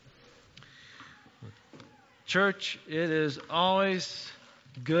Church, it is always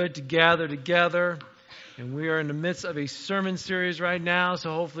good to gather together, and we are in the midst of a sermon series right now, so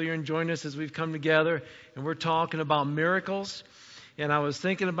hopefully you're enjoying us as we've come together, and we're talking about miracles. And I was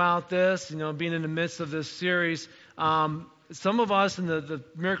thinking about this, being in the midst of this series. Some of us in the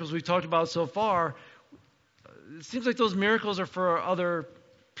miracles we've talked about so far, it seems like those miracles are for other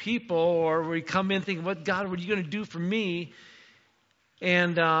people, or we come in thinking, what God, what are you going to do for me?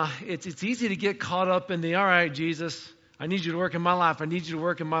 And it's easy to get caught up in all right, Jesus, I need you to work in my life. I need you to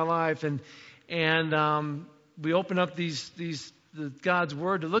work in my life. And we open up God's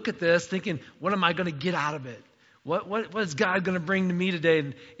Word to look at this, thinking, what am I going to get out of it? What is God going to bring to me today?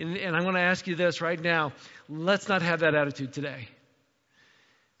 And I'm going to ask you this right now. Let's not have that attitude today.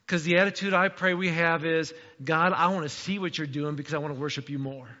 Because the attitude I pray we have is, God, I want to see what you're doing because I want to worship you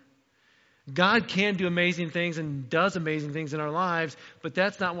more. God can do amazing things and does amazing things in our lives, but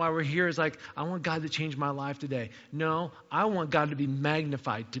that's not why we're here. It's like, I want God to change my life today. No, I want God to be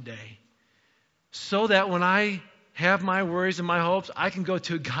magnified today. So that when I have my worries and my hopes, I can go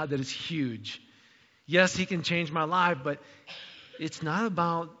to a God that is huge. Yes, He can change my life, but it's not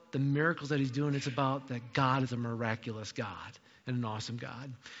about the miracles that He's doing. It's about that God is a miraculous God and an awesome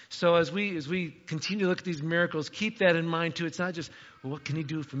God. So as we continue to look at these miracles, keep that in mind too. It's not just, well, what can He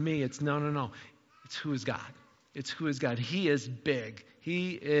do for me? It's no. It's who is God. It's who is God. He is big.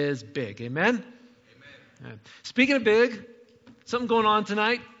 He is big. Amen? Amen. Speaking of big, something going on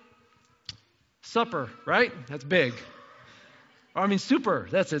tonight. Supper, right? That's big. Super.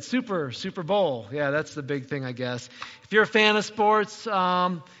 That's it. Super Bowl. Yeah, that's the big thing, I guess. If you're a fan of sports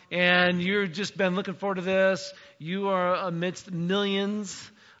and you've just been looking forward to this, you are amidst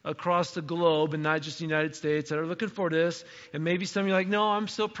millions across the globe and not just the United States that are looking for this. And maybe some of you are like, no, I'm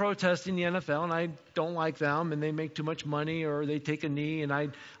still protesting the NFL and I don't like them and they make too much money or they take a knee and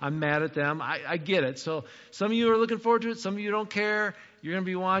I'm mad at them. I get it. So some of you are looking forward to it. Some of you don't care. You're going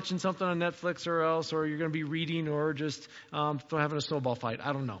to be watching something on Netflix or else, or you're going to be reading or just having a snowball fight.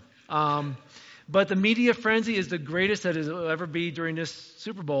 I don't know. But the media frenzy is the greatest that it will ever be during this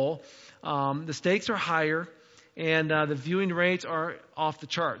Super Bowl. The stakes are higher, and the viewing rates are off the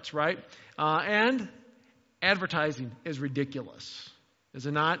charts, right? And advertising is ridiculous. Is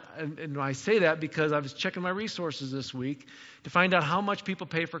it not? And I say that because I was checking my resources this week to find out how much people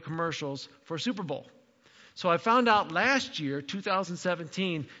pay for commercials for Super Bowl. So I found out last year,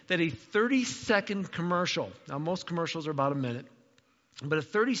 2017, that a 30-second commercial, now most commercials are about a minute, but a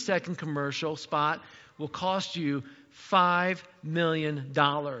 30-second commercial spot will cost you $5 million,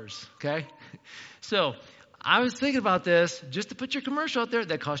 okay? So I was thinking about this, just to put your commercial out there,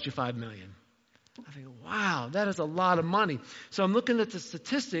 that cost you $5 million. I think, wow, that is a lot of money. So I'm looking at the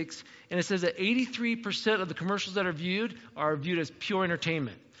statistics, and it says that 83% of the commercials that are viewed as pure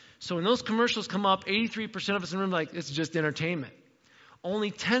entertainment. So when those commercials come up, 83% of us in the room are like, it's just entertainment. Only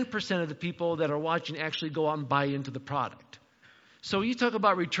 10% of the people that are watching actually go out and buy into the product. So you talk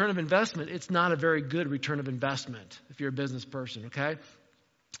about return of investment, it's not a very good return of investment if you're a business person, okay?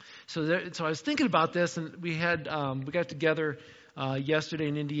 So I was thinking about this, and we got together yesterday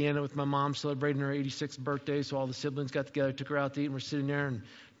in Indiana with my mom celebrating her 86th birthday, so all the siblings got together, took her out to eat, and we're sitting there and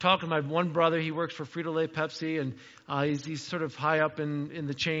talking to my one brother. He works for Frito-Lay Pepsi, and he's sort of high up in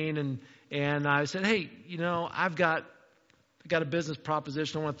the chain. And I said, hey, I've got a business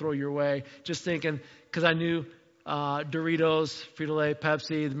proposition I want to throw your way. Just thinking, because I knew Doritos, Frito-Lay,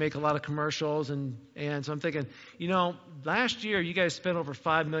 Pepsi, they make a lot of commercials. And so I'm thinking, last year you guys spent over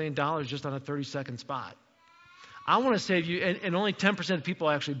 $5 million just on a 30-second spot. I want to save you, and only 10% of people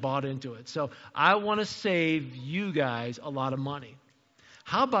actually bought into it. So I want to save you guys a lot of money.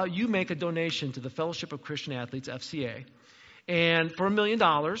 How about you make a donation to the Fellowship of Christian Athletes, FCA, and for $1 million,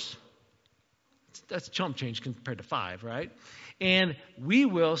 that's chump change compared to 5, right? And we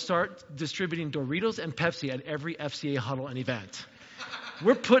will start distributing Doritos and Pepsi at every FCA huddle and event.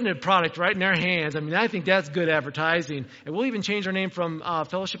 We're putting a product right in their hands. I think that's good advertising. And we'll even change our name from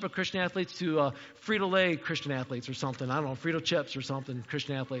Fellowship of Christian Athletes to Frito-Lay Christian Athletes or something. I don't know, Frito Chips or something,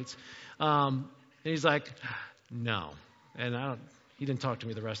 Christian Athletes. And he's like, no. And he didn't talk to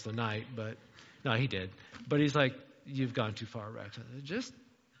me the rest of the night, but no, he did. But he's like, you've gone too far, Rex. I just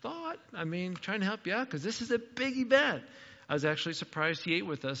thought, trying to help you out because this is a big event. I was actually surprised he ate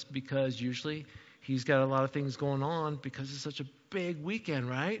with us because usually he's got a lot of things going on because it's such a big weekend,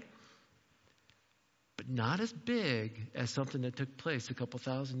 right? But not as big as something that took place a couple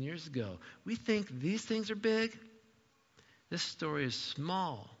thousand years ago. We think these things are big. This story is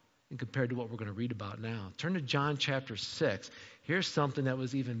small and compared to what we're going to read about now. Turn to John chapter 6. Here's something that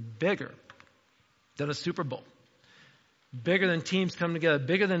was even bigger than a Super Bowl. Bigger than teams coming together.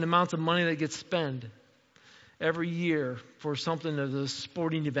 Bigger than the amounts of money that gets spent. every year for something as a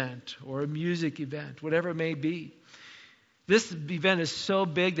sporting event or a music event, whatever it may be. This event is so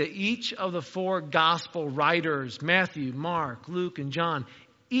big that each of the 4 gospel writers, Matthew, Mark, Luke, and John,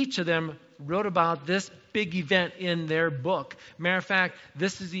 each of them wrote about this big event in their book. Matter of fact,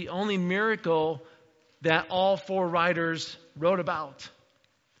 this is the only miracle that all 4 writers wrote about.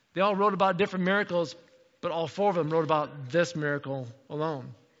 They all wrote about different miracles, but all 4 of them wrote about this miracle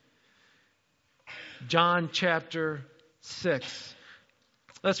alone. John chapter 6.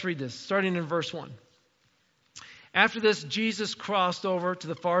 Let's read this, starting in verse 1. After this, Jesus crossed over to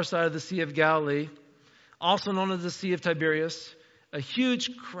the far side of the Sea of Galilee, also known as the Sea of Tiberias. A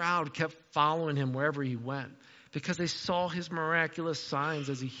huge crowd kept following him wherever he went, because they saw his miraculous signs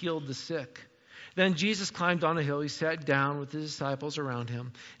as he healed the sick. Then Jesus climbed on a hill. He sat down with his disciples around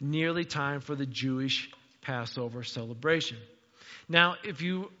him, nearly time for the Jewish Passover celebration. Now, if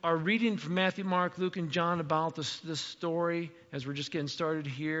you are reading from Matthew, Mark, Luke, and John about this story, as we're just getting started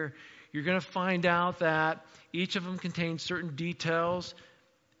here, you're going to find out that each of them contains certain details.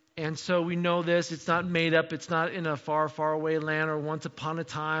 And so we know this. It's not made up. It's not in a far, far away land or once upon a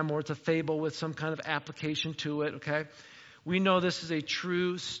time, or it's a fable with some kind of application to it, okay? We know this is a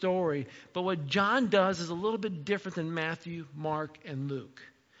true story. But what John does is a little bit different than Matthew, Mark, and Luke.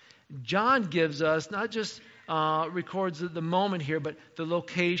 John gives us, not just records the moment here, but the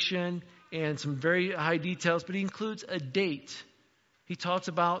location and some very high details, but he includes a date. He talks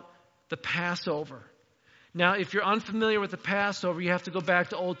about the Passover. Now, if you're unfamiliar with the Passover, you have to go back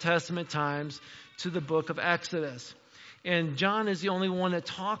to Old Testament times, to the book of Exodus. And John is the only one that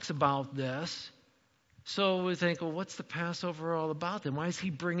talks about this. So we think, well, what's the Passover all about then? Why is he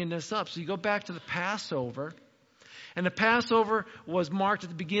bringing this up? So you go back to the Passover. And the Passover was marked at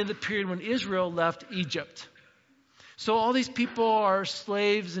the beginning of the period when Israel left Egypt. So all these people are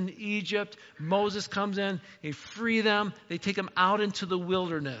slaves in Egypt. Moses comes in, they free them, they take them out into the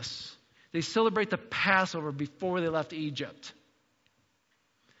wilderness. They celebrate the Passover before they left Egypt.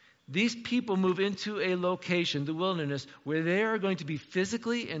 These people move into a location, the wilderness, where they are going to be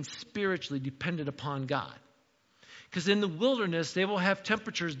physically and spiritually dependent upon God. Because in the wilderness, they will have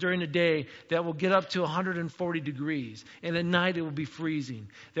temperatures during the day that will get up to 140 degrees. And at night, it will be freezing.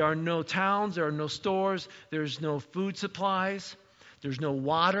 There are no towns. There are no stores. There's no food supplies. There's no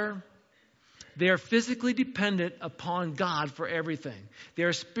water. They are physically dependent upon God for everything. They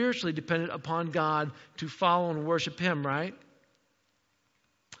are spiritually dependent upon God to follow and worship Him, right?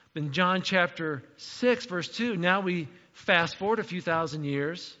 In John chapter 6, verse 2, now we fast forward a few thousand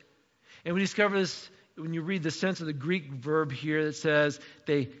years, and we discover this when you read the sense of the Greek verb here that says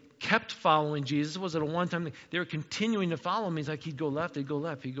they kept following Jesus. It wasn't a one-time thing. They were continuing to follow Him. It's like He'd go left, they'd go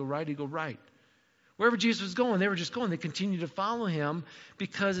left. He'd go right, He'd go right. Wherever Jesus was going, they were just going. They continued to follow Him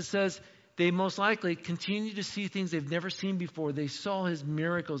because it says they most likely continued to see things they've never seen before. They saw His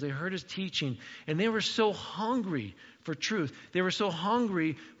miracles. They heard His teaching. And they were so hungry for truth. They were so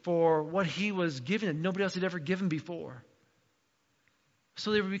hungry for what He was giving that nobody else had ever given before.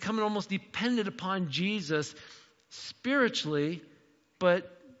 So they were becoming almost dependent upon Jesus spiritually,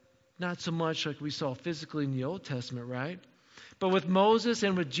 but not so much like we saw physically in the Old Testament, right? But with Moses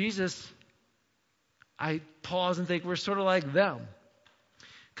and with Jesus, I pause and think we're sort of like them.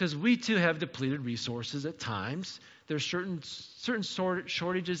 Because we too have depleted resources at times. There's certain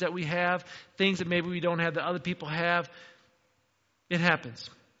shortages that we have, things that maybe we don't have that other people have. It happens.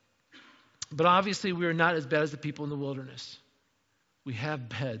 But obviously we are not as bad as the people in the wilderness. We have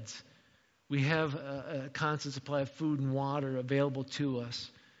beds. We have a constant supply of food and water available to us.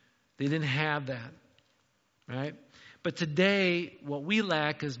 They didn't have that, right? But today, what we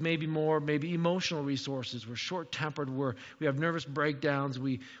lack is maybe emotional resources. We're short-tempered. We have nervous breakdowns.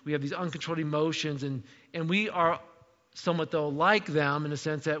 We have these uncontrolled emotions. And we are somewhat, though, like them in the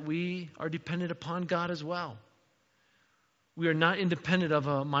sense that we are dependent upon God as well. We are not independent of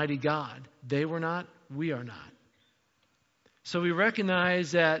a mighty God. They were not. We are not. So we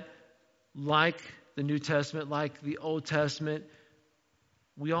recognize that like the New Testament, like the Old Testament,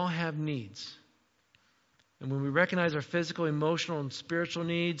 we all have needs. And when we recognize our physical, emotional, and spiritual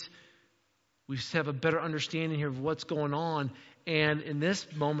needs, we have a better understanding here of what's going on. And in this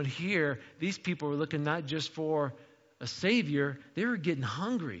moment here, these people were looking not just for a Savior, they were getting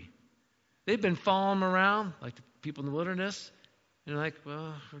hungry. They've been following Him around, like the people in the wilderness. And they're like,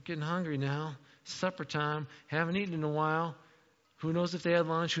 well, we're getting hungry now. Supper time. Haven't eaten in a while. Who knows if they had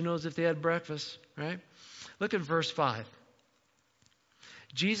lunch? Who knows if they had breakfast, right? Look at verse 5.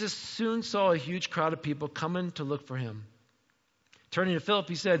 Jesus soon saw a huge crowd of people coming to look for Him. Turning to Philip,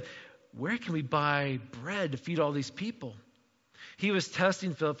 He said, where can we buy bread to feed all these people? He was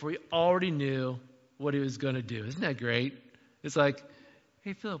testing Philip, for He already knew what he was going to do. Isn't that great? It's like,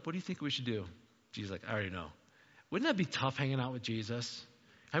 hey, Philip, what do you think we should do? Jesus like, I already know. Wouldn't that be tough hanging out with Jesus?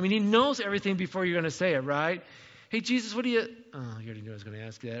 I mean, he knows everything before you're going to say it, right? Hey, Jesus, what do you... Oh, you already knew I was going to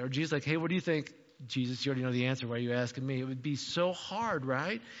ask you that. Or Jesus like, hey, what do you think? Jesus, you already know the answer. Why are you asking me? It would be so hard,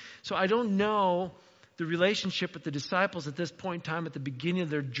 right? So I don't know the relationship with the disciples at this point in time, at the beginning of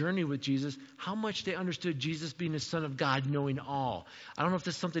their journey with Jesus, how much they understood Jesus being the Son of God, knowing all. I don't know if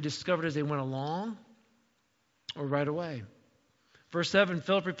this is something they discovered as they went along or right away. Verse 7,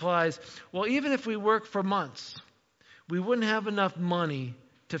 Philip replies, well, even if we work for months, we wouldn't have enough money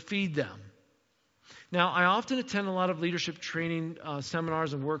to feed them. Now, I often attend a lot of leadership training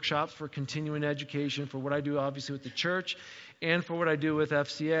seminars and workshops for continuing education, for what I do obviously with the church and for what I do with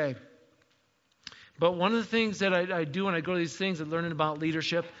FCA. But one of the things that I do when I go to these things and learning about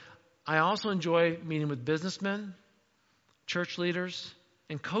leadership, I also enjoy meeting with businessmen, church leaders,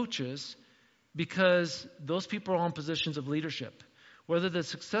 and coaches, because those people are all in positions of leadership. Whether they're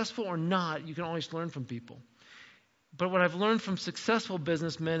successful or not, you can always learn from people. But what I've learned from successful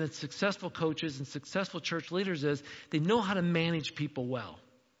businessmen and successful coaches and successful church leaders is they know how to manage people well.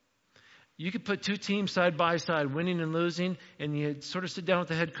 You could put two teams side by side, winning and losing, and you sort of sit down with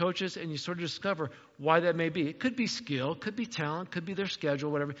the head coaches and you sort of discover why that may be. It could be skill, could be talent, could be their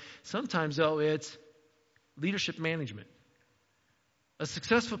schedule, whatever. Sometimes, though, it's leadership management. A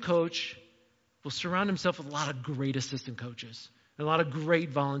successful coach will surround himself with a lot of great assistant coaches and a lot of great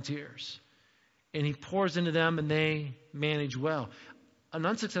volunteers. And he pours into them and they manage well. An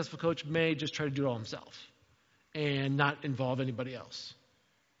unsuccessful coach may just try to do it all himself and not involve anybody else.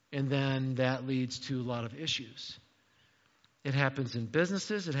 And then that leads to a lot of issues. It happens in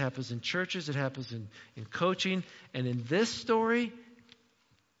businesses, it happens in churches, it happens in coaching. And in this story,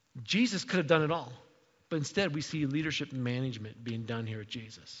 Jesus could have done it all. But instead, we see leadership management being done here at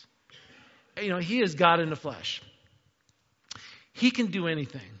Jesus. You know, he is God in the flesh. He can do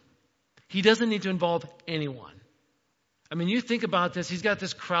anything. He doesn't need to involve anyone. I mean, you think about this. He's got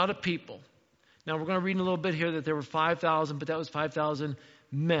this crowd of people. Now, we're going to read in a little bit here that there were 5,000, but that was 5,000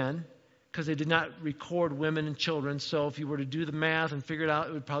 men because they did not record women and children. So if you were to do the math and figure it out,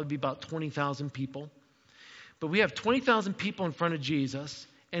 it would probably be about 20,000 people. But we have 20,000 people in front of Jesus,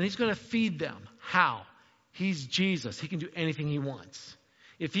 and he's going to feed them. How? He's Jesus. He can do anything he wants.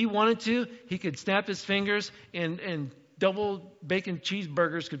 If he wanted to, he could snap his fingers and double bacon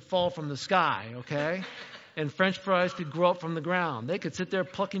cheeseburgers could fall from the sky, okay? And French fries could grow up from the ground. They could sit there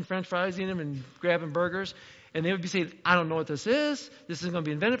plucking French fries, eating them, and grabbing burgers. And they would be saying, I don't know what this is. This isn't going to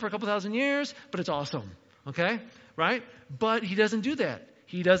be invented for a couple thousand years, but it's awesome, okay? Right? But he doesn't do that.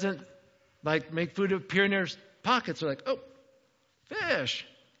 He doesn't, like, make food appear in their pockets. They're like, oh, fish,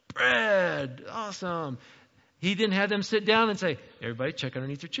 bread, awesome. He didn't have them sit down and say, everybody check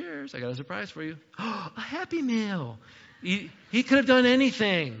underneath your chairs. I got a surprise for you. Oh, a Happy Meal. He could have done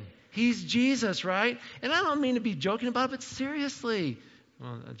anything. He's Jesus, right? And I don't mean to be joking about it, but seriously.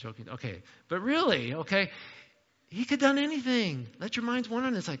 Well, I'm joking. Okay. But really, okay, he could have done anything. Let your minds wander.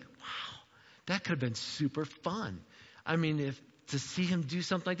 And it's like, wow, that could have been super fun. I mean, to see him do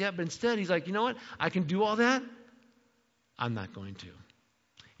something like that. But instead, he's like, you know what? I can do all that. I'm not going to.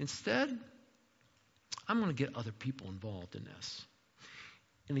 Instead, I'm going to get other people involved in this.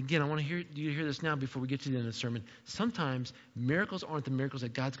 And again, I want you to hear this now before we get to the end of the sermon. Sometimes miracles aren't the miracles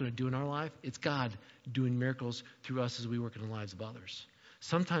that God's going to do in our life. It's God doing miracles through us as we work in the lives of others.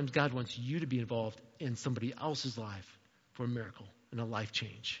 Sometimes God wants you to be involved in somebody else's life for a miracle and a life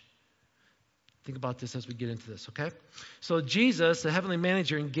change. Think about this as we get into this, okay? So Jesus, the heavenly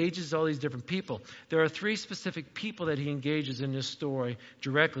manager, engages all these different people. There are three specific people that he engages in this story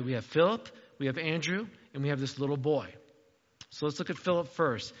directly. We have Philip, we have Andrew, and we have this little boy. So let's look at Philip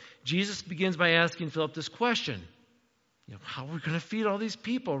first. Jesus begins by asking Philip this question. You know, how are we going to feed all these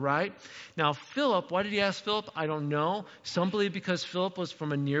people, right? Now, Philip, why did he ask Philip? I don't know. Some believe because Philip was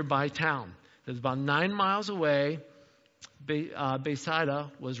from a nearby town. It was about 9 miles away.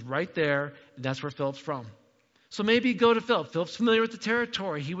 Bethsaida was right there, and that's where Philip's from. So maybe go to Philip. Philip's familiar with the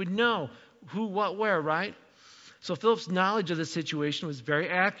territory. He would know who, what, where, right? So Philip's knowledge of the situation was very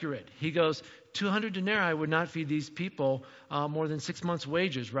accurate. He goes, 200 denarii would not feed these people more than 6 months'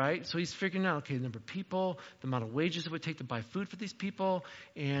 wages, right? So he's figuring out, okay, the number of people, the amount of wages it would take to buy food for these people.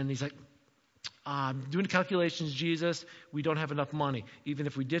 And he's like, doing the calculations, Jesus, we don't have enough money. Even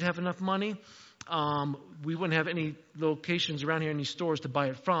if we did have enough money, we wouldn't have any locations around here, any stores to buy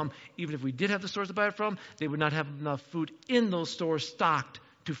it from. Even if we did have the stores to buy it from, they would not have enough food in those stores stocked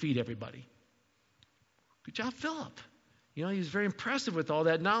to feed everybody. Good job, Philip. You know, he was very impressive with all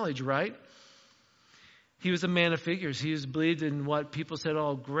that knowledge, right? He was a man of figures. He was believed in what people said,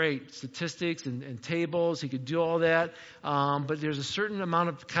 oh, great, statistics and tables. He could do all that. But there's a certain amount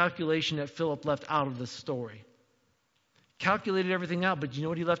of calculation that Philip left out of the story. Calculated everything out, but you know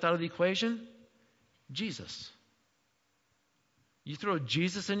what he left out of the equation? Jesus. You throw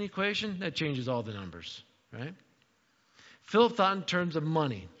Jesus in the equation, that changes all the numbers, right? Philip thought in terms of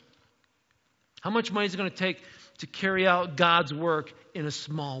money. How much money is it going to take to carry out God's work in a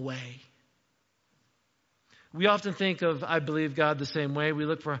small way? We often think of, I believe, God the same way. We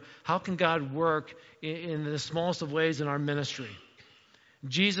look for how can God work in the smallest of ways in our ministry.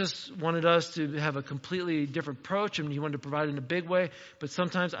 Jesus wanted us to have a completely different approach, and he wanted to provide in a big way. But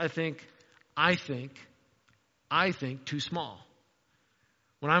sometimes I think too small.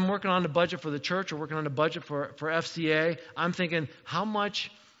 When I'm working on the budget for the church or working on the budget for FCA, I'm thinking, how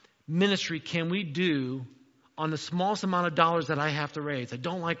much ministry can we do on the smallest amount of dollars that I have to raise? I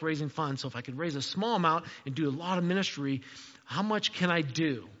don't like raising funds, so if I could raise a small amount and do a lot of ministry, how much can I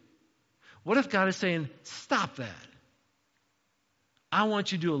do? What if God is saying, stop that? I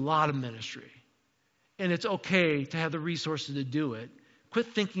want you to do a lot of ministry, and it's okay to have the resources to do it.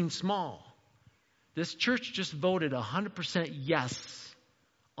 Quit thinking small. This church just voted 100% yes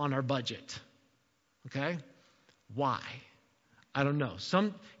on our budget. Okay? Why? I don't know.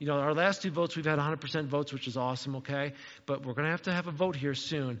 Our last 2 votes, we've had 100% votes, which is awesome, okay? But we're going to have a vote here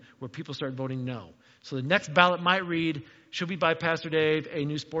soon where people start voting no. So the next ballot might read, should we buy Pastor Dave a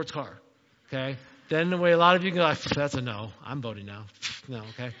new sports car? Okay? Then the way a lot of you go, that's a no. I'm voting no. No,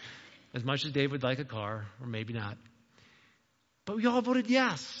 okay? As much as Dave would like a car, or maybe not. But we all voted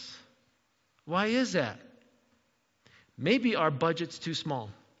yes. Why is that? Maybe our budget's too small.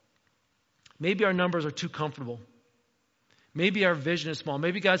 Maybe our numbers are too comfortable. Maybe our vision is small.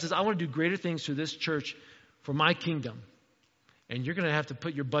 Maybe God says, I want to do greater things through this church for my kingdom. And you're going to have to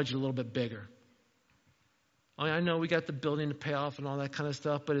put your budget a little bit bigger. I know we got the building to pay off and all that kind of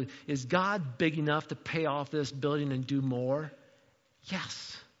stuff, but is God big enough to pay off this building and do more?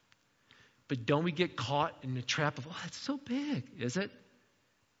 Yes. But don't we get caught in the trap of, it's so big, is it?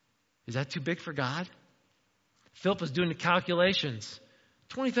 Is that too big for God? Philip was doing the calculations.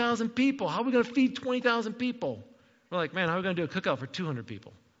 20,000 people. How are we going to feed 20,000 people? We're like, man, how are we going to do a cookout for 200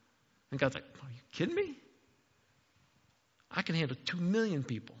 people? And God's like, are you kidding me? I can handle 2 million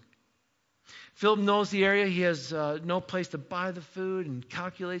people. Philip knows the area. He has no place to buy the food and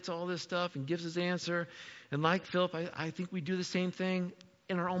calculates all this stuff and gives his answer. And like Philip, I think we do the same thing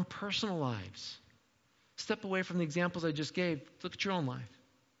in our own personal lives. Step away from the examples I just gave. Look at your own life.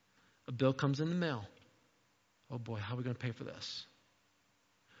 A bill comes in the mail. Oh boy, how are we going to pay for this?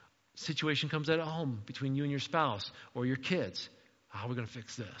 Situation comes at home between you and your spouse or your kids. How are we going to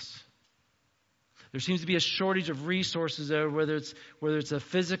fix this? There seems to be a shortage of resources there, whether it's a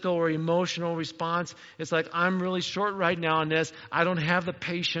physical or emotional response. It's like, I'm really short right now on this. I don't have the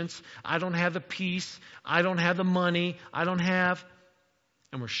patience. I don't have the peace. I don't have the money.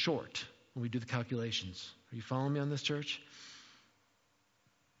 And we're short when we do the calculations. Are you following me on this, church?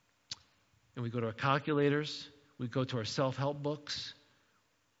 And we go to our calculators. We go to our self-help books.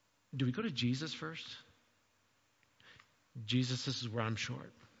 Do we go to Jesus first? Jesus, this is where I'm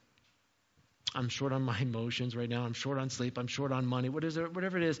short. I'm short on my emotions right now. I'm short on sleep. I'm short on money.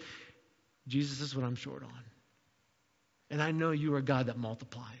 Whatever it is, Jesus, this is what I'm short on. And I know you are a God that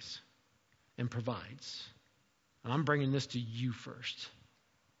multiplies and provides. And I'm bringing this to you first.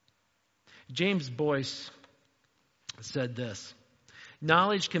 James Boyce said this: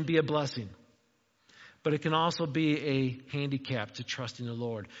 knowledge can be a blessing, but it can also be a handicap to trusting the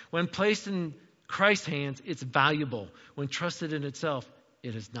Lord. When placed in Christ's hands, it's valuable. When trusted in itself,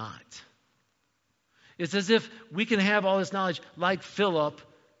 it is not. It's as if we can have all this knowledge, like Philip,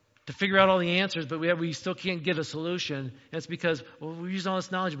 to figure out all the answers, but we still can't get a solution. And it's because, we use all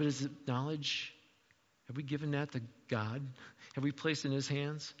this knowledge, but is it knowledge? Have we given that to God? Have we placed it in his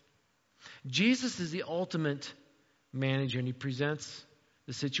hands? Jesus is the ultimate manager, and he presents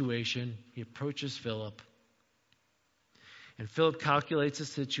the situation. He approaches Philip. And Philip calculates the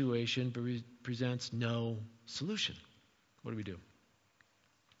situation, but presents no solution. What do we do?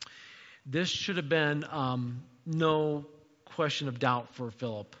 This should have been no question of doubt for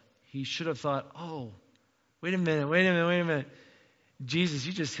Philip. He should have thought, wait a minute. Jesus,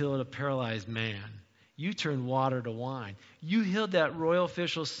 you just healed a paralyzed man. You turned water to wine. You healed that royal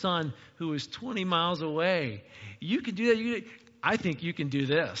official's son who was 20 miles away. You can do that. I think you can do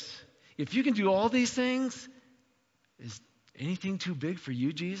this. If you can do all these things, is anything too big for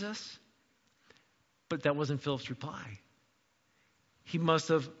you, Jesus? But that wasn't Philip's reply. He must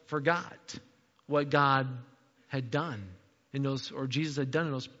have forgot what God had done. in those, or Jesus had done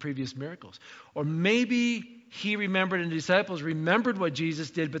in those previous miracles. Or maybe he remembered and the disciples remembered what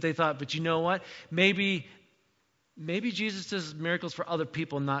Jesus did, but they thought, but you know what? Maybe Jesus does miracles for other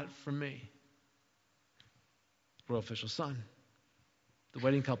people, not for me. Royal official's son, the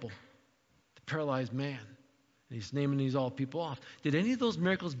wedding couple, the paralyzed man. And he's naming these all people off. Did any of those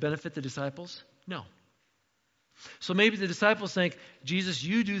miracles benefit the disciples? No. So maybe the disciples think, Jesus,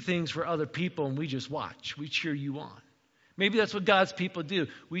 you do things for other people and we just watch. We cheer you on. Maybe that's what God's people do.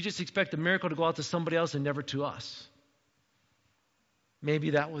 We just expect a miracle to go out to somebody else and never to us.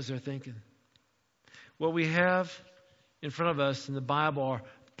 Maybe that was their thinking. What we have in front of us in the Bible, are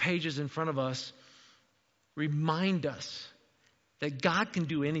pages in front of us, remind us that God can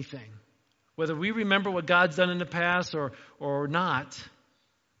do anything. Whether we remember what God's done in the past or not,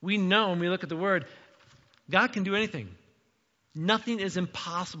 we know when we look at the Word, God can do anything. Nothing is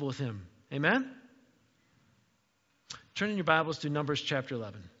impossible with Him. Amen? Turn in your Bibles to Numbers chapter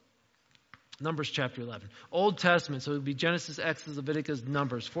 11. Numbers chapter 11. Old Testament, so it would be Genesis, Exodus, Leviticus,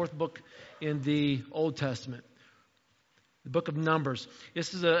 Numbers. Fourth book in the Old Testament. The book of Numbers.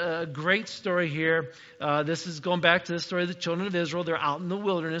 This is a great story here. This is going back to the story of the children of Israel. They're out in the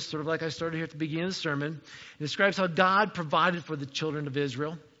wilderness, sort of like I started here at the beginning of the sermon. It describes how God provided for the children of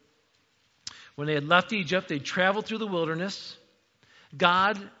Israel. When they had left Egypt, they traveled through the wilderness.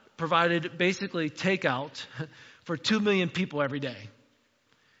 God provided basically takeout for 2 million people every day.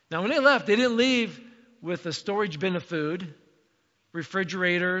 Now, when they left, they didn't leave with a storage bin of food,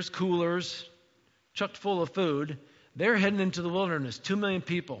 refrigerators, coolers, chucked full of food. They're heading into the wilderness, 2 million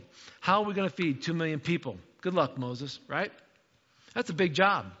people. How are we going to feed 2 million people? Good luck, Moses, right? That's a big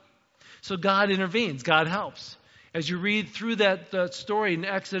job. So God intervenes. God helps. As you read through that story in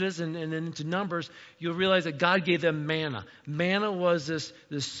Exodus and then into Numbers, you'll realize that God gave them manna. Manna was this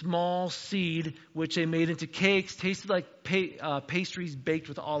small seed which they made into cakes, tasted like pastries baked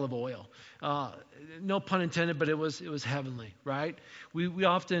with olive oil. No pun intended, but it was heavenly, right? We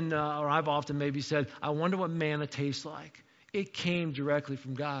often, or I've often maybe said, I wonder what manna tastes like. It came directly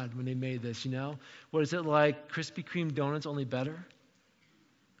from God when they made this, you know? What is it like? Krispy Kreme donuts, only better?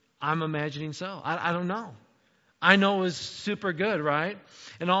 I'm imagining so. I don't know. I know it was super good, right?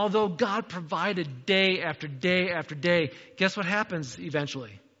 And although God provided day after day after day, guess what happens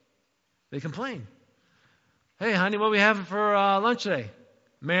eventually? They complain. Hey, honey, what are we having for lunch today?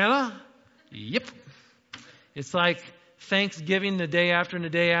 Manna? Yep. It's like Thanksgiving the day after and the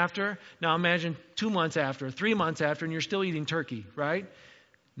day after. Now imagine 2 months after, 3 months after, and you're still eating turkey, right?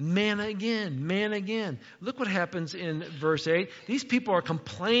 Manna again, manna again. Look what happens in verse 8. These people are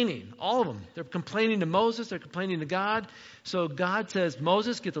complaining, all of them. They're complaining to Moses, they're complaining to God. So God says,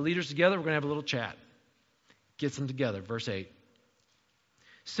 Moses, get the leaders together, we're going to have a little chat. Gets them together, verse 8.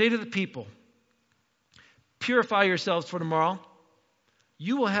 Say to the people, purify yourselves for tomorrow.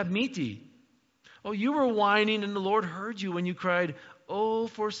 You will have meat to eat. Oh, you were whining and the Lord heard you when you cried, oh,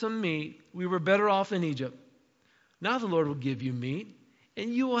 for some meat. We were better off in Egypt. Now the Lord will give you meat.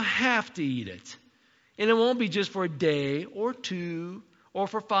 And you will have to eat it. And it won't be just for a day or two or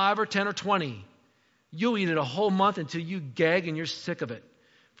for 5 or 10 or 20. You'll eat it a whole month until you gag and you're sick of it.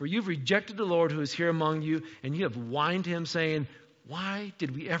 For you've rejected the Lord who is here among you, and you have whined to him saying, why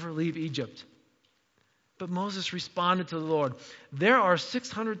did we ever leave Egypt? But Moses responded to the Lord, there are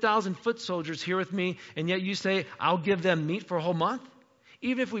 600,000 foot soldiers here with me, and yet you say, I'll give them meat for a whole month?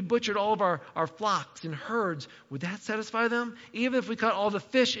 Even if we butchered all of our flocks and herds, would that satisfy them? Even if we caught all the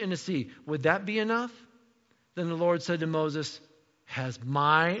fish in the sea, would that be enough? Then the Lord said to Moses, has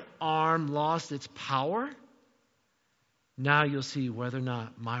my arm lost its power? Now you'll see whether or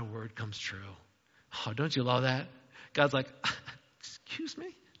not my word comes true. Oh, don't you love that? God's like, excuse me?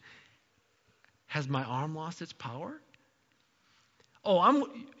 Has my arm lost its power? Oh,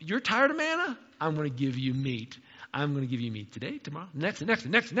 you're tired of manna? I'm going to give you meat. I'm going to give you meat today, tomorrow, next,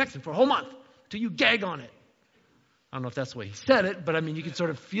 and for a whole month till you gag on it. I don't know if that's the way he said it, but I mean, you can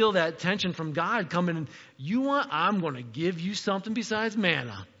sort of feel that tension from God coming in. I'm going to give you something besides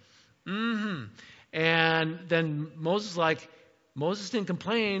manna. And then Moses didn't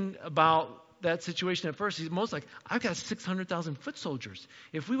complain about that situation at first. Moses like, I've got 600,000 foot soldiers.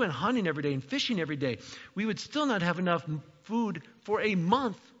 If we went hunting every day and fishing every day, we would still not have enough food for a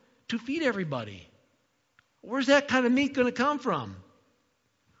month to feed everybody. Where's that kind of meat going to come from?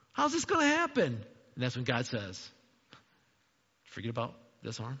 How's this going to happen? And that's when God says, forget about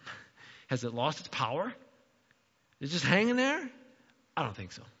this arm. Has it lost its power? Is it just hanging there? I don't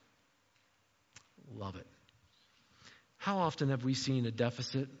think so. Love it. How often have we seen a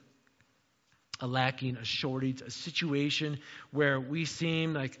deficit, a lacking, a shortage, a situation where we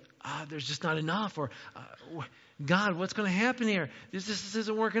seem like, there's just not enough, or God, what's going to happen here? This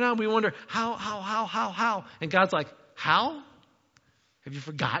isn't working out. We wonder, how? And God's like, how? Have you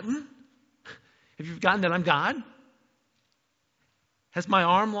forgotten? Have you forgotten that I'm God? Has my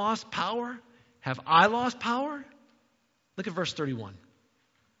arm lost power? Have I lost power? Look at verse 31.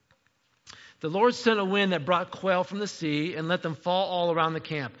 The Lord sent a wind that brought quail from the sea and let them fall all around the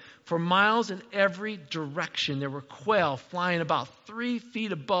camp. For miles in every direction there were quail flying about 3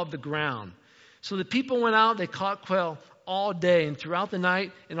 feet above the ground. So the people went out, they caught quail all day and throughout the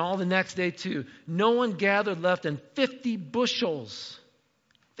night and all the next day too. No one gathered less than 50 bushels.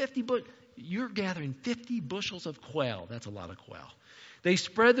 You're gathering 50 bushels of quail. That's a lot of quail. They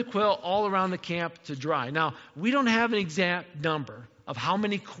spread the quail all around the camp to dry. Now, we don't have an exact number of how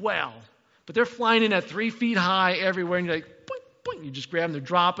many quail, but they're flying in at 3 feet high everywhere, and you're like, boink, boink. You just grab them, they're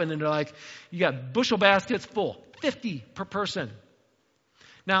dropping, and they're like, you got bushel baskets full, 50 per person.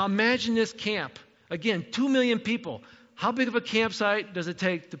 Now, imagine this camp. Again, 2 million people. How big of a campsite does it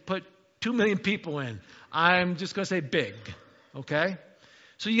take to put 2 million people in? I'm just going to say big, okay?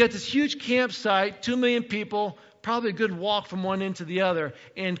 So you got this huge campsite, 2 million people, probably a good walk from one end to the other,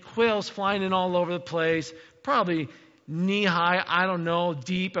 and quail's flying in all over the place, probably knee-high, I don't know,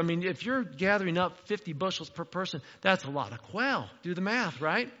 deep. I mean, if you're gathering up 50 bushels per person, that's a lot of quail. Do the math,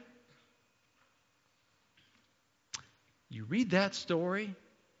 right? You read that story,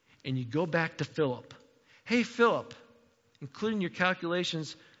 and you go back to Philip. Hey, Philip, including your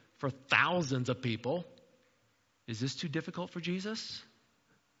calculations for thousands of people, is this too difficult for Jesus?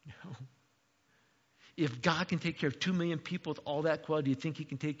 No. If God can take care of 2 million people with all that quail, do you think he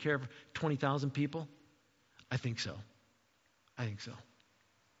can take care of 20,000 people? I think so.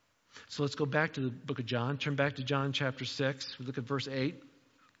 So let's go back to the book of John. Turn back to John chapter 6. We look at verse 8.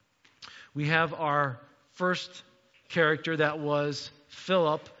 We have our first character that was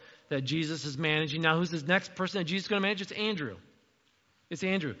Philip that Jesus is managing. Now, who's this next person that Jesus is going to manage? It's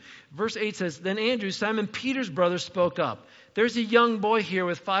Andrew. Verse 8 says, Then Andrew, Simon Peter's brother, spoke up. There's a young boy here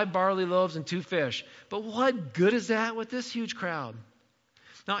with 5 barley loaves and 2 fish. But what good is that with this huge crowd?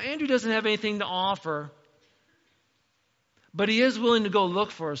 Now, Andrew doesn't have anything to offer, but he is willing to go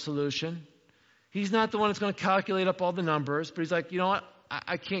look for a solution. He's not the one that's going to calculate up all the numbers, but he's like, you know what?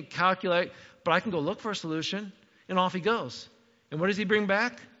 I can't calculate, but I can go look for a solution. And off he goes. And what does he bring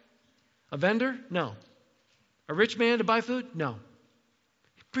back? A vendor? No. A rich man to buy food? No.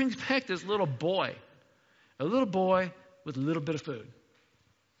 He brings back this little boy. A little boy with a little bit of food.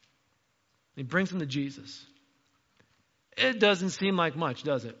 He brings him to Jesus. It doesn't seem like much,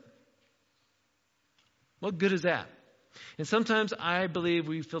 does it? What good is that? And sometimes I believe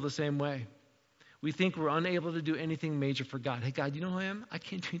we feel the same way. We think we're unable to do anything major for God. Hey, God, you know who I am? I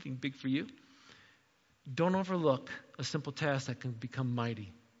can't do anything big for you. Don't overlook a simple task that can become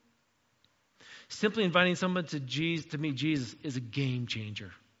mighty. Simply inviting someone to meet Jesus is a game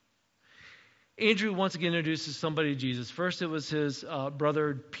changer. Andrew once again introduces somebody to Jesus. First it was his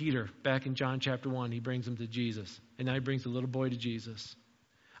brother Peter back in John chapter 1. He brings him to Jesus. And now he brings the little boy to Jesus.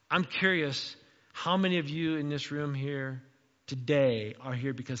 I'm curious how many of you in this room here today are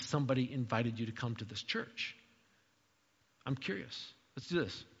here because somebody invited you to come to this church? I'm curious. Let's do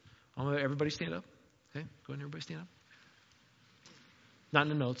this. I want everybody stand up. Okay, go ahead and everybody stand up. Not in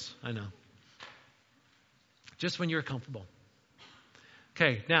the notes, I know. Just when you're comfortable.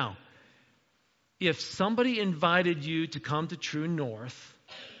 Okay, now, if somebody invited you to come to True North,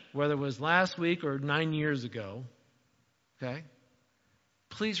 whether it was last week or 9 years ago, okay,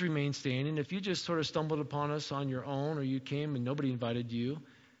 please remain standing. If you just sort of stumbled upon us on your own or you came and nobody invited you,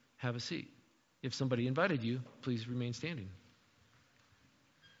 have a seat. If somebody invited you, please remain standing.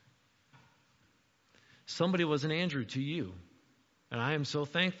 Somebody was an Andrew to you. And I am so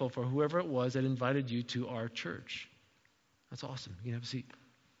thankful for whoever it was that invited you to our church. That's awesome. You can have a seat.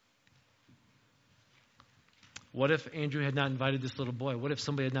 What if Andrew had not invited this little boy? What if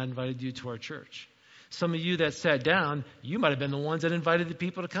somebody had not invited you to our church? Some of you that sat down, you might have been the ones that invited the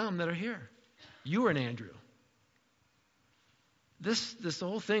people to come that are here. You were an Andrew. This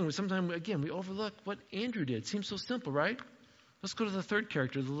whole thing, sometimes, again, we overlook what Andrew did. It seems so simple, right? Let's go to the third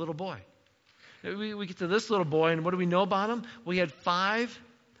character, the little boy. We get to this little boy, and what do we know about him? We had 5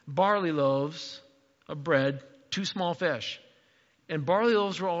 barley loaves of bread, 2 small fish. And barley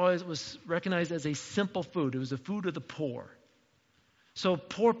loaves was recognized as a simple food. It was the food of the poor. So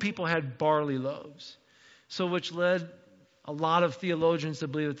poor people had barley loaves. So which led a lot of theologians to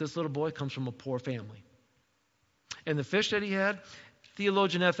believe that this little boy comes from a poor family. And the fish that he had,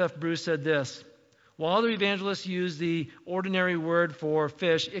 theologian F.F. Bruce said this: while other evangelists use the ordinary word for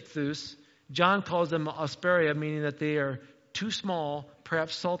fish, ichthus, John calls them asperia, meaning that they are too small,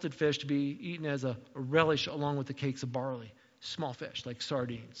 perhaps salted fish, to be eaten as a relish along with the cakes of barley. Small fish, like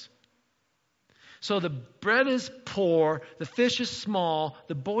sardines. So the bread is poor, the fish is small,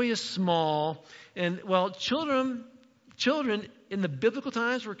 the boy is small, and, well, children in the biblical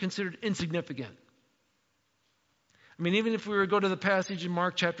times were considered insignificant. I mean, even if we were to go to the passage in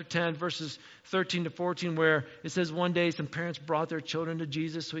Mark chapter 10, verses 13 to 14, where it says one day some parents brought their children to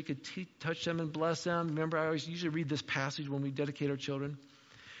Jesus so he could touch them and bless them. Remember, I always usually read this passage when we dedicate our children.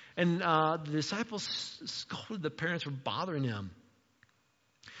 And the disciples scolded the parents for bothering him.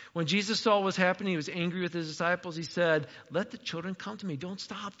 When Jesus saw what was happening, he was angry with his disciples. He said, "Let the children come to me. Don't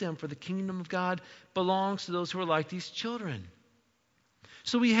stop them, for the kingdom of God belongs to those who are like these children."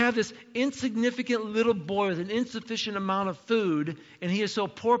 So we have this insignificant little boy with an insufficient amount of food, and he is so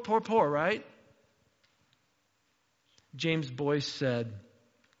poor, right? James Boyce said,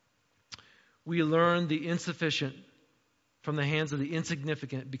 "We learn the insufficient from the hands of the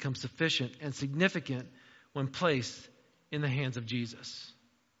insignificant becomes sufficient and significant when placed in the hands of Jesus."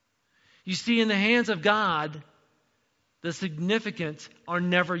 You see, in the hands of God, the significant are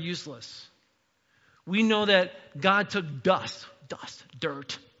never useless. We know that God took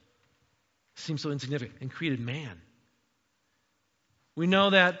dirt, seems so insignificant, and created man. We know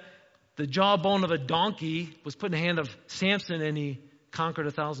that the jawbone of a donkey was put in the hand of Samson and he conquered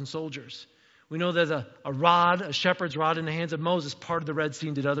 1,000 soldiers. We know that a shepherd's rod in the hands of Moses parted the Red Sea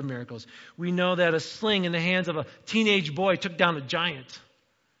and did other miracles. We know that a sling in the hands of a teenage boy took down a giant.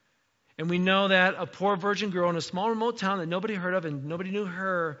 And we know that a poor virgin girl in a small remote town that nobody heard of and nobody knew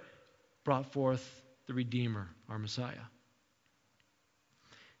her brought forth the Redeemer, our Messiah.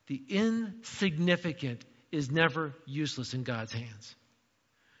 The insignificant is never useless in God's hands.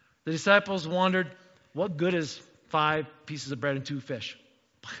 The disciples wondered, what good is 5 pieces of bread and 2 fish?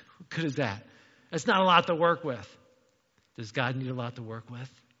 What good is that? That's not a lot to work with. Does God need a lot to work with?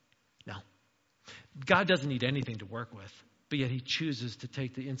 No. God doesn't need anything to work with, but yet he chooses to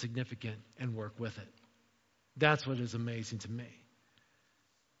take the insignificant and work with it. That's what is amazing to me.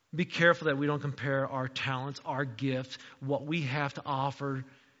 Be careful that we don't compare our talents, our gifts, what we have to offer,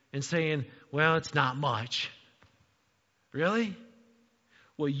 and saying, well, it's not much. Really?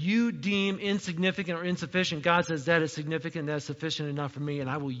 What you deem insignificant or insufficient, God says that is significant, that is sufficient enough for me, and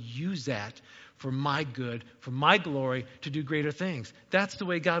I will use that for my good, for my glory, to do greater things. That's the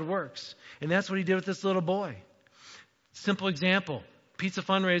way God works. And that's what he did with this little boy. Simple example. Pizza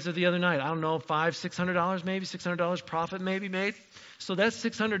fundraiser the other night. I don't know, $600 maybe, $600 profit maybe made. So that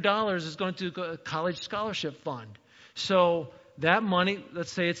 $600 is going to a college scholarship fund. So that money,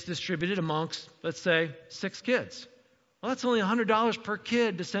 let's say it's distributed amongst, let's say, 6 kids. Well, that's only $100 per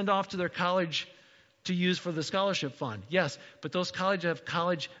kid to send off to their college to use for the scholarship fund. Yes, but those colleges have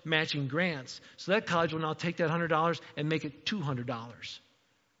college matching grants. So that college will now take that $100 and make it $200.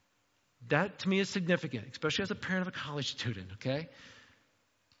 That, to me, is significant, especially as a parent of a college student, okay?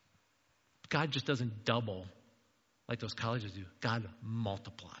 God just doesn't double like those colleges do. God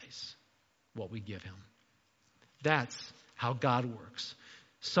multiplies what we give him. That's how God works.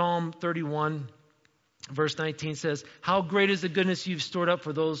 Psalm 31, verse 19 says, "How great is the goodness you've stored up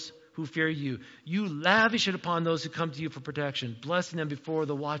for those who fear you. You lavish it upon those who come to you for protection, blessing them before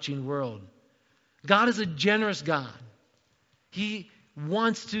the watching world." God is a generous God. He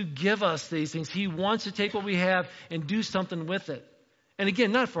wants to give us these things. He wants to take what we have and do something with it. And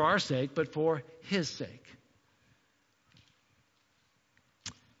again, not for our sake, but for his sake.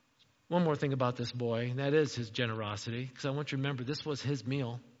 One more thing about this boy, and that is his generosity, because I want you to remember this was his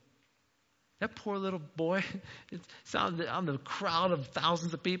meal. That poor little boy, it's on the crowd of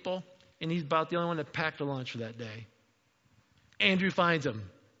thousands of people, and he's about the only one that packed a lunch for that day. Andrew finds him.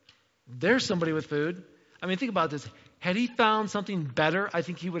 There's somebody with food. I mean, think about this. Had he found something better, I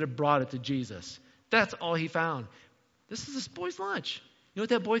think he would have brought it to Jesus. That's all he found. This is this boy's lunch. You know what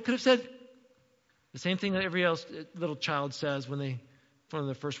that boy could have said? The same thing that every else little child says when they, one of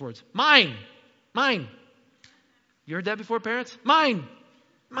their first words. Mine. Mine. You heard that before, parents? Mine.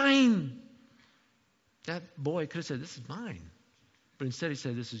 Mine. That boy could have said, this is mine. But instead he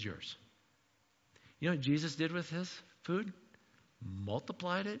said, this is yours. You know what Jesus did with his food?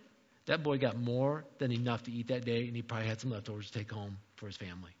 Multiplied it. That boy got more than enough to eat that day, and he probably had some leftovers to take home for his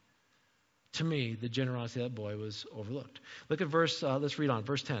family. To me, the generosity of that boy was overlooked. Look at let's read on,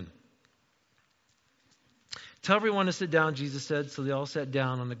 verse 10. "Tell everyone to sit down," Jesus said, so they all sat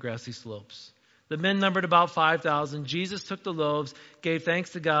down on the grassy slopes. The men numbered about 5,000. Jesus took the loaves, gave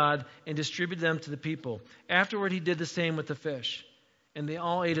thanks to God, and distributed them to the people. Afterward, he did the same with the fish. And they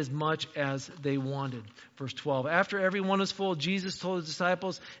all ate as much as they wanted. Verse 12. After everyone was full, Jesus told his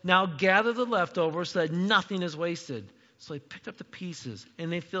disciples, "Now gather the leftovers so that nothing is wasted." So they picked up the pieces,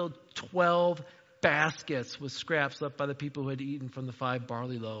 and they filled 12 baskets with scraps left by the people who had eaten from the 5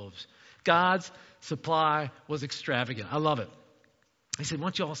 barley loaves. God's supply was extravagant. I love it. He said, why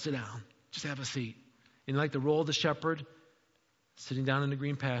don't you all sit down? Just have a seat. And like the role of the shepherd, sitting down in the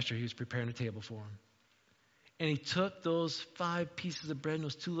green pasture, he was preparing a table for him. And he took those 5 pieces of bread and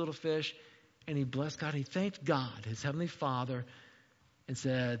those 2 little fish, and he blessed God. And he thanked God, his heavenly Father, and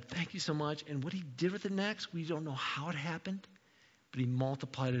said, thank you so much. And what he did with it next, we don't know how it happened, but he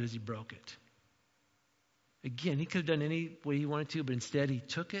multiplied it as he broke it. Again, he could have done any way he wanted to, but instead he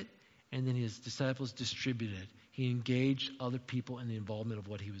took it, and then his disciples distributed it. He engaged other people in the involvement of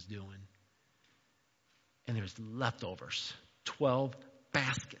what he was doing. And there's leftovers, 12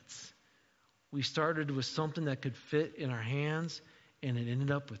 baskets. We started with something that could fit in our hands, and it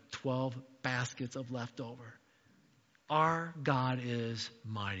ended up with 12 baskets of leftover. Our God is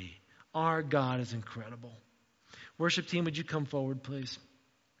mighty. Our God is incredible. Worship team, would you come forward, please?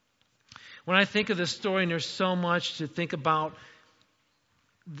 When I think of this story, and there's so much to think about,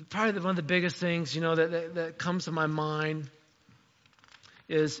 probably one of the biggest things, that comes to my mind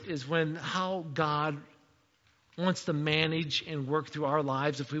is when how God wants to manage and work through our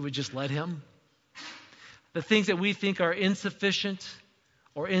lives if we would just let him. The things that we think are insufficient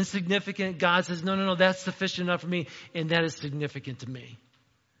or insignificant, God says, no, that's sufficient enough for me, and that is significant to me.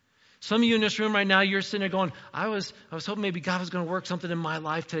 Some of you in this room right now, you're sitting there going, I was hoping maybe God was going to work something in my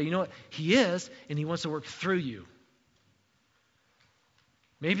life today. You know what? He is, and he wants to work through you.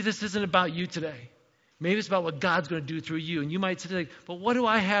 Maybe this isn't about you today. Maybe it's about what God's going to do through you. And you might say, but what do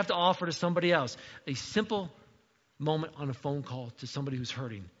I have to offer to somebody else? A simple moment on a phone call to somebody who's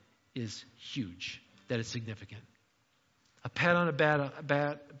hurting is huge. That is significant. A pat on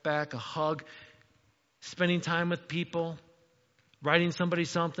the back, a hug, spending time with people, writing somebody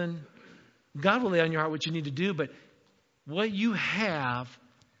something. God will lay on your heart what you need to do, but what you have,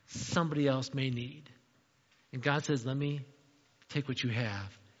 somebody else may need. And God says, let me take what you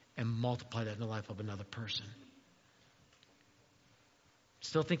have and multiply that in the life of another person.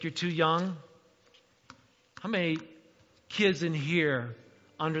 Still think you're too young? How many kids in here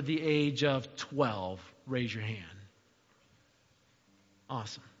under the age of 12? Raise your hand.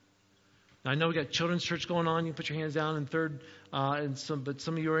 Awesome. Now, I know we got children's church going on. You can put your hands down. But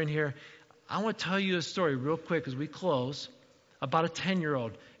some of you are in here. I want to tell you a story real quick as we close about a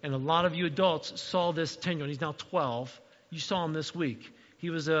 10-year-old. And a lot of you adults saw this 10-year-old. He's now 12. You saw him this week. He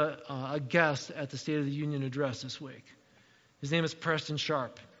was a guest at the State of the Union address this week. His name is Preston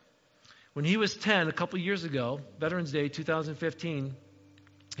Sharp. When he was 10, a couple years ago, Veterans Day 2015,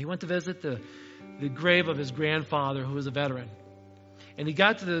 he went to visit the grave of his grandfather who was a veteran. And he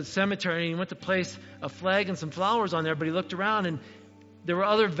got to the cemetery and he went to place a flag and some flowers on there, but he looked around and there were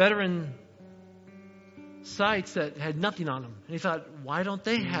other veteran sites that had nothing on them. And he thought, why don't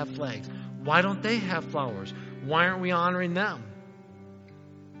they have flags? Why don't they have flowers? Why aren't we honoring them?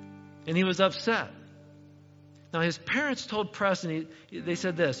 And he was upset. Now, his parents told Preston, they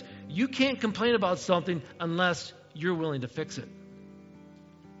said this, you can't complain about something unless you're willing to fix it.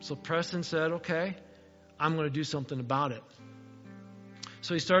 So Preston said, okay, I'm going to do something about it.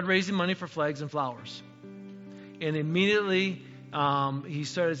 So he started raising money for flags and flowers. And immediately he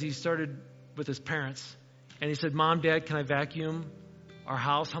started with his parents. And he said, Mom, Dad, can I vacuum our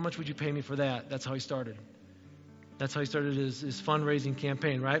house? How much would you pay me for that? That's how he started. That's how he started his fundraising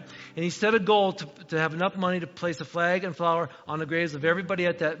campaign, right? And he set a goal to have enough money to place a flag and flower on the graves of everybody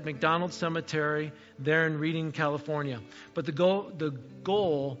at that McDonald Cemetery there in Reading, California. But the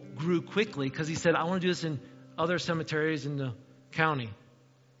goal grew quickly because he said, I want to do this in other cemeteries in the county.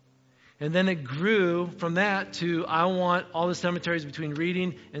 And then it grew from that to, I want all the cemeteries between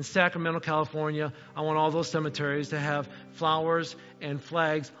Reading and Sacramento, California, I want all those cemeteries to have flowers and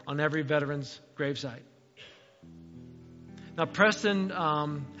flags on every veteran's gravesite. Now, Preston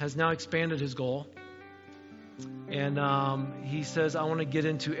has now expanded his goal. And he says, I want to get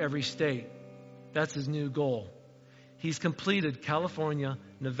into every state. That's his new goal. He's completed California,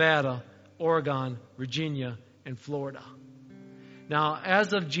 Nevada, Oregon, Virginia, and Florida. Now,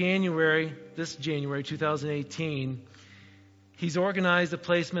 as of this January 2018, he's organized the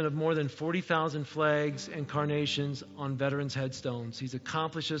placement of more than 40,000 flags and carnations on veterans' headstones. He's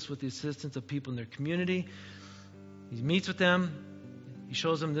accomplished this with the assistance of people in their community. He meets with them. He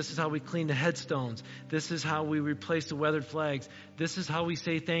shows them this is how we clean the headstones. This is how we replace the weathered flags. This is how we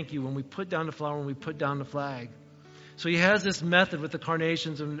say thank you when we put down the flower, when we put down the flag. So he has this method with the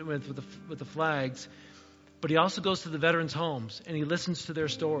carnations and with the flags. But he also goes to the veterans' homes and he listens to their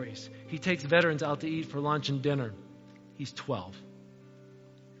stories. He takes veterans out to eat for lunch and dinner. He's 12.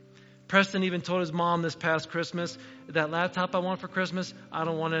 Preston even told his mom this past Christmas, that laptop I want for Christmas, I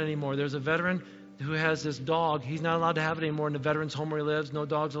don't want it anymore. There's a veteran who has this dog. He's not allowed to have it anymore in the veteran's home where he lives. No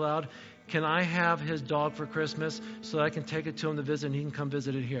dogs allowed. Can I have his dog for Christmas so that I can take it to him to visit and he can come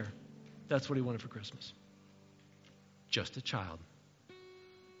visit it here? That's what he wanted for Christmas. Just a child.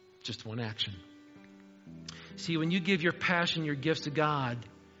 Just one action. See, when you give your passion, your gifts to God,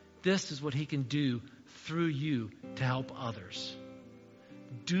 this is what he can do through you to help others.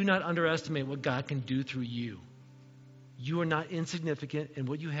 Do not underestimate what God can do through you. You are not insignificant, and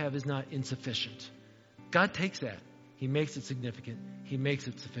what you have is not insufficient. God takes that. He makes it significant. He makes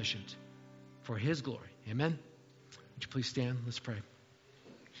it sufficient for his glory. Amen? Would you please stand? Let's pray.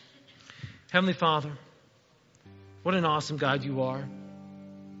 Heavenly Father, what an awesome God you are.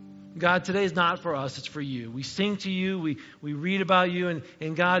 God, today is not for us, it's for you. We sing to you, we read about you,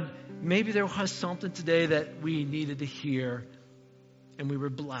 and God, maybe there was something today that we needed to hear, and we were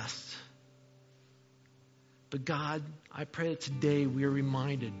blessed. But God, I pray that today we are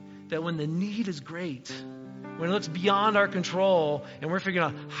reminded that when the need is great, when it looks beyond our control, and we're figuring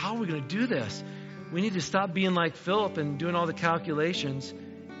out, how are we going to do this? We need to stop being like Philip and doing all the calculations,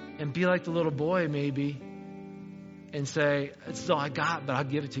 and be like the little boy maybe, and say, this is all I got, but I'll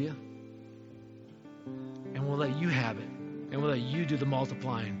give it to you. And we'll let you have it. And we'll let you do the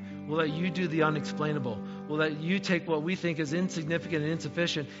multiplying. We'll let you do the unexplainable. We'll let you take what we think is insignificant and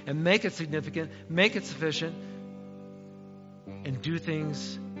insufficient and make it significant, make it sufficient, and do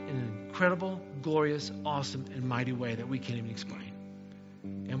things in an incredible, glorious, awesome, and mighty way that we can't even explain.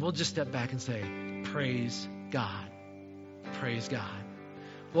 And we'll just step back and say, praise God. Praise God.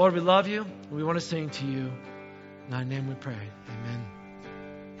 Lord, we love you. We want to sing to you. In thy name we pray. Amen.